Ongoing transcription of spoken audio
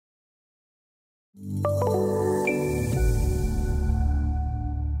Welcome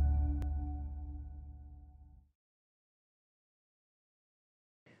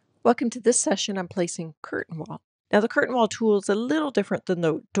to this session on placing curtain wall. Now the curtain wall tool is a little different than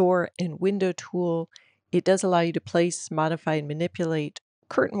the door and window tool. It does allow you to place, modify, and manipulate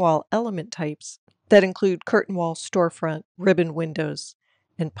curtain wall element types that include curtain wall, storefront, ribbon windows,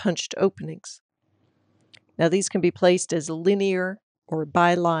 and punched openings. Now these can be placed as linear or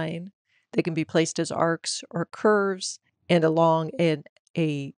biline. They can be placed as arcs or curves and along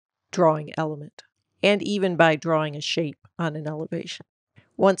a drawing element, and even by drawing a shape on an elevation.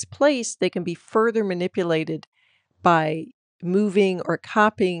 Once placed, they can be further manipulated by moving or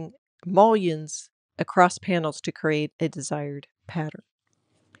copying mullions across panels to create a desired pattern.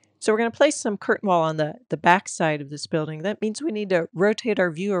 So we're going to place some curtain wall on the back side of this building. That means we need to rotate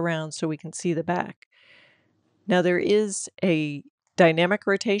our view around so we can see the back. Now there is a dynamic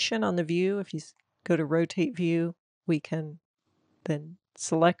rotation on the view. If you go to rotate view, we can then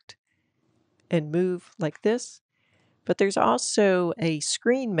select and move like this. But there's also a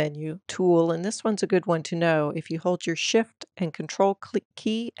screen menu tool, and this one's a good one to know. If you hold your Shift and Control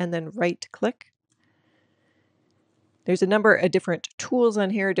key and then right click, there's a number of different tools on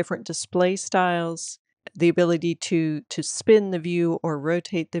here, different display styles, the ability to spin the view or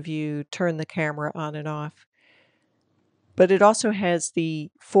rotate the view, turn the camera on and off. But it also has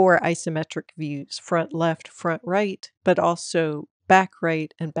the 4 isometric views, front left, front right, but also back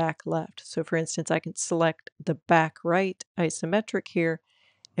right and back left. So for instance, I can select the back right isometric here,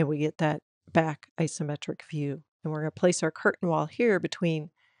 and we get that back isometric view. And we're going to place our curtain wall here between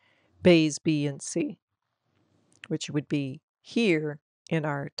bays B and C, which would be here in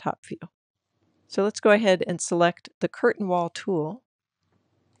our top view. So let's go ahead and select the curtain wall tool.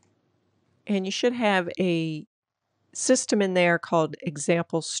 And you should have a system in there called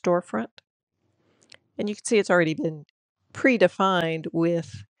Example Storefront. And you can see it's already been predefined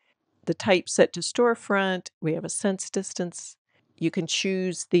with the type set to storefront. We have a sense distance. You can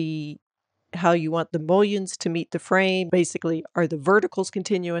choose how you want the mullions to meet the frame. Basically, are the verticals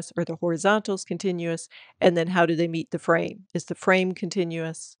continuous or the horizontals continuous? And then how do they meet the frame? Is the frame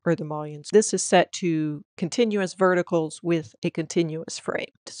continuous or the mullions? This is set to continuous verticals with a continuous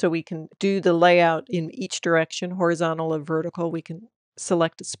frame. So we can do the layout in each direction, horizontal or vertical. We can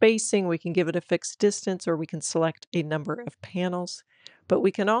select a spacing, we can give it a fixed distance, or we can select a number of panels. But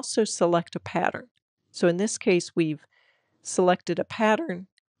we can also select a pattern. So in this case, we've selected a pattern,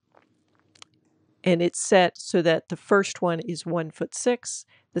 and it's set so that the first one is 1'6",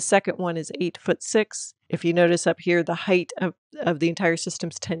 the second one is 8'6". If you notice up here, the height of the entire system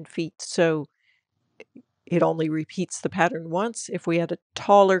is 10 feet. So it only repeats the pattern once. If we had a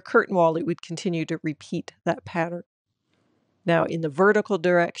taller curtain wall, it would continue to repeat that pattern. Now in the vertical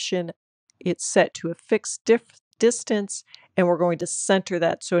direction, it's set to a fixed distance, and we're going to center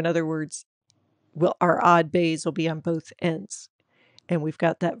that. So in other words, our odd bays will be on both ends. And we've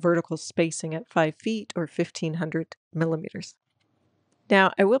got that vertical spacing at 5 feet or 1,500 millimeters.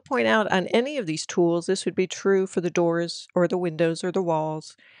 Now, I will point out on any of these tools, this would be true for the doors or the windows or the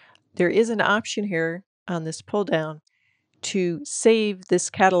walls. There is an option here on this pull down to save this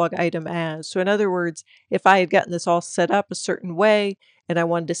catalog item as. So in other words, if I had gotten this all set up a certain way and I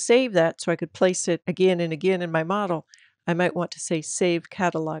wanted to save that so I could place it again and again in my model, I might want to say save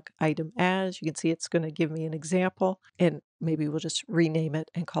catalog item as. You can see it's going to give me an example, and maybe we'll just rename it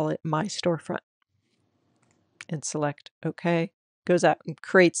and call it My Storefront and select OK. Goes out and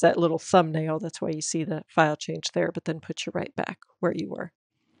creates that little thumbnail. That's why you see the file change there, but then puts you right back where you were.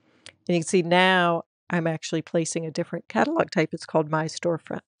 And you can see now I'm actually placing a different catalog type. It's called My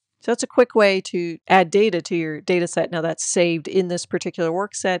Storefront. So that's a quick way to add data to your data set. Now that's saved in this particular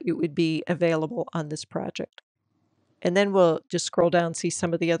work set. It would be available on this project. And then we'll just scroll down and see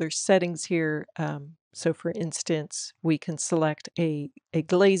some of the other settings here. So for instance, we can select a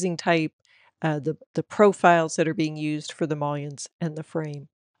glazing type, the profiles that are being used for the mullions and the frame.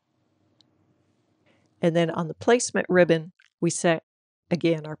 And then on the placement ribbon, we set,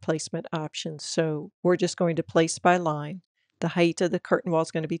 again, our placement options. So we're just going to place by line. The height of the curtain wall is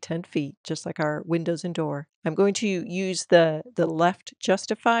going to be 10 feet, just like our windows and door. I'm going to use the left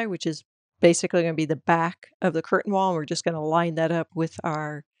justify, which is basically going to be the back of the curtain wall. And we're just going to line that up with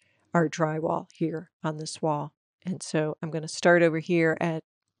our drywall here on this wall. And so I'm going to start over here at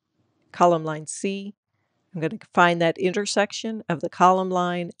column line C. I'm going to find that intersection of the column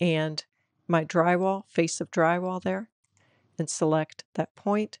line and my drywall, face of drywall there, and select that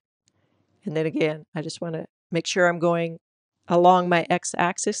point. And then again, I just want to make sure I'm going along my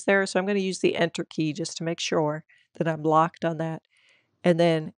x-axis there. So I'm going to use the Enter key just to make sure that I'm locked on that. And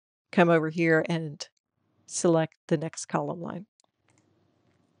then come over here and select the next column line.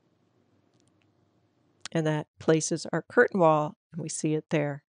 And that places our curtain wall, and we see it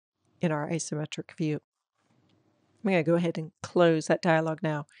there in our isometric view. I'm going to go ahead and close that dialog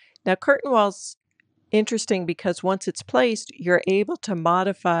now. Now, curtain wall's interesting because once it's placed, you're able to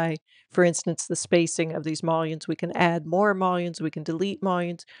modify, for instance, the spacing of these mullions. We can add more mullions, we can delete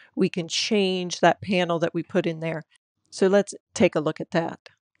mullions, we can change that panel that we put in there. So let's take a look at that.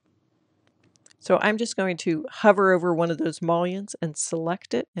 So I'm just going to hover over one of those mullions and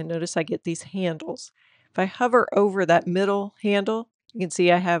select it, and notice I get these handles. If I hover over that middle handle, you can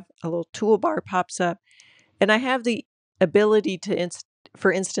see I have a little toolbar pops up, and I have the ability to,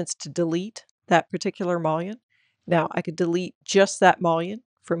 for instance, to delete that particular mullion. Now, I could delete just that mullion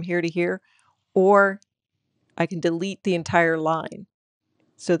from here to here, or I can delete the entire line,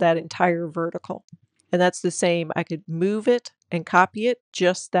 so that entire vertical. And that's the same. I could move it and copy it,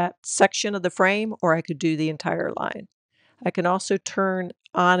 just that section of the frame, or I could do the entire line. I can also turn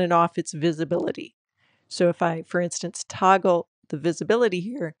on and off its visibility. So if I, for instance, toggle the visibility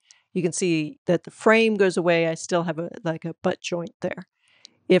here, you can see that the frame goes away. I still have like a butt joint there.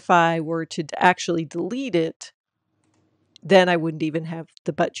 If I were to actually delete it, then I wouldn't even have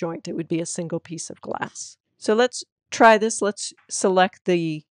the butt joint. It would be a single piece of glass. So let's try this. Let's select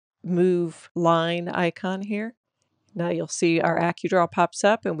the move line icon here. Now you'll see our AccuDraw pops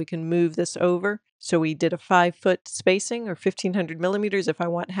up, and we can move this over. So we did a 5-foot spacing, or 1500 millimeters. If I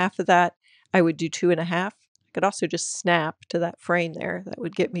want half of that, I would do 2.5. I could also just snap to that frame there. That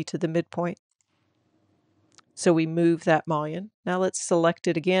would get me to the midpoint. So we move that mullion. Now let's select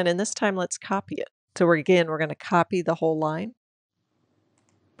it again, and this time let's copy it. So we're going to copy the whole line.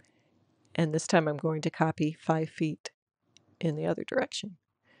 And this time I'm going to copy 5 feet in the other direction.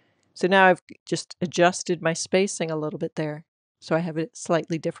 So now I've just adjusted my spacing a little bit there, so I have a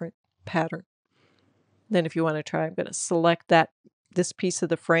slightly different pattern. Then if you want to try, I'm going to select this piece of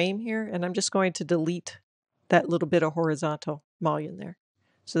the frame here, and I'm just going to delete that little bit of horizontal mullion there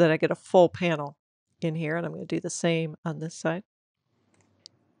so that I get a full panel in here, and I'm going to do the same on this side.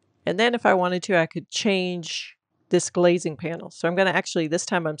 And then if I wanted to, I could change this glazing panel. So I'm going to actually, this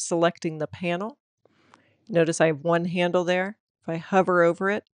time I'm selecting the panel. Notice I have one handle there. If I hover over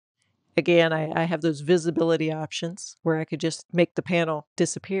it, again, I have those visibility options where I could just make the panel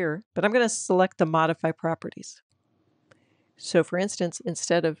disappear, but I'm going to select the modify properties. So for instance,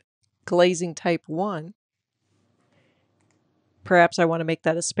 instead of glazing type 1, perhaps I want to make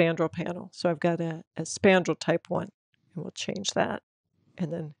that a spandrel panel. So I've got a spandrel type 1, and we'll change that.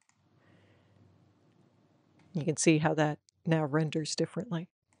 And then you can see how that now renders differently.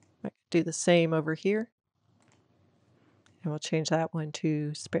 I can do the same over here. And we'll change that one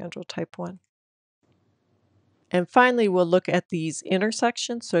to spandrel type 1. And finally, we'll look at these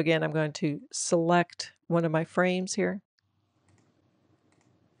intersections. So again, I'm going to select one of my frames here.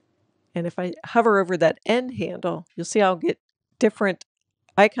 And if I hover over that end handle, you'll see I'll get different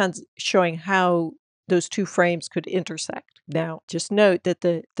icons showing how those two frames could intersect. Now, just note that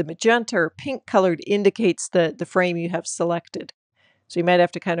the magenta or pink colored indicates the frame you have selected. So you might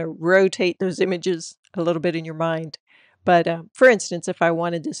have to kind of rotate those images a little bit in your mind. But for instance, if I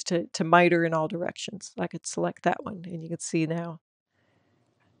wanted this to miter in all directions, I could select that one, and you can see now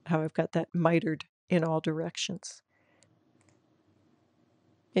how I've got that mitered in all directions.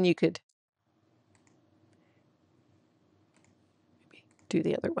 And you could maybe do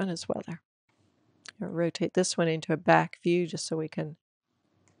the other one as well there. I'll rotate this one into a back view just so we can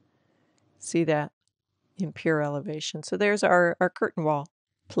see that in pure elevation. So there's our curtain wall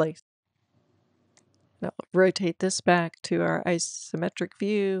placed. Now rotate this back to our isometric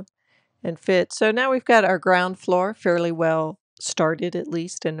view and fit. So now we've got our ground floor fairly well started, at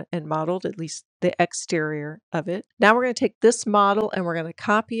least, and modeled, at least the exterior of it. Now we're going to take this model and we're going to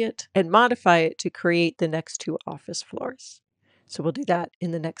copy it and modify it to create the next 2 office floors. So we'll do that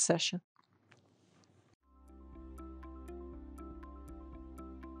in the next session.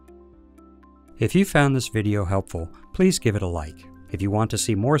 If you found this video helpful, please give it a like. If you want to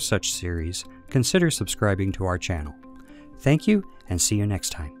see more such series, consider subscribing to our channel. Thank you, and see you next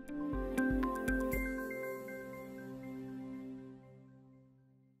time.